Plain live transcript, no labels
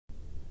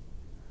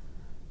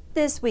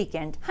This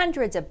weekend,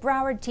 hundreds of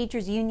Broward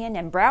Teachers Union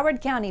and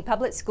Broward County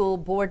Public School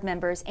board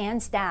members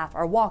and staff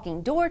are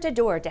walking door to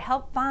door to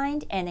help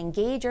find and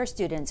engage our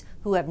students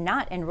who have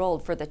not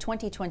enrolled for the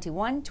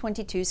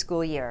 2021-22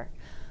 school year.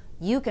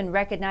 You can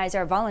recognize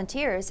our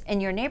volunteers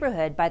in your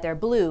neighborhood by their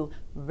blue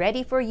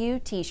Ready For You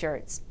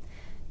t-shirts.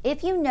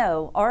 If you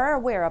know or are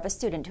aware of a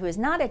student who is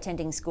not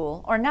attending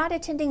school or not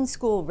attending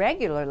school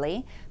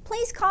regularly,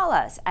 please call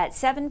us at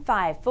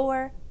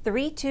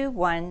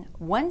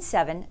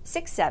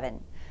 754-321-1767.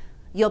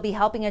 You'll be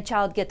helping a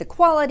child get the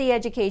quality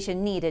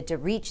education needed to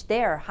reach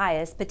their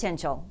highest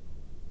potential.